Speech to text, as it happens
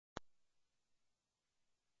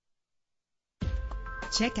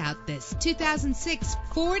Check out this 2006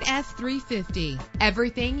 Ford F-350.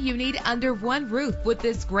 Everything you need under one roof with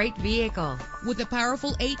this great vehicle. With a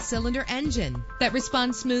powerful 8-cylinder engine that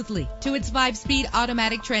responds smoothly to its 5-speed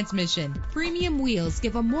automatic transmission. Premium wheels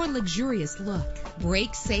give a more luxurious look.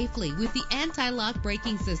 Brake safely with the anti-lock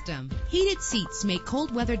braking system. Heated seats make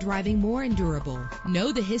cold weather driving more endurable.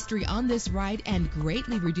 Know the history on this ride and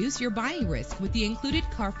greatly reduce your buying risk with the included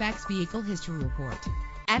Carfax Vehicle History Report.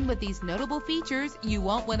 And with these notable features, you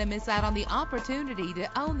won't want to miss out on the opportunity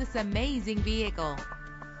to own this amazing vehicle.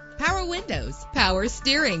 Power windows, power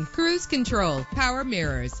steering, cruise control, power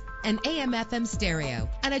mirrors, an AM/FM stereo,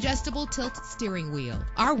 an adjustable tilt steering wheel.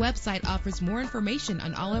 Our website offers more information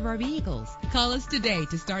on all of our vehicles. Call us today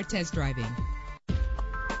to start test driving.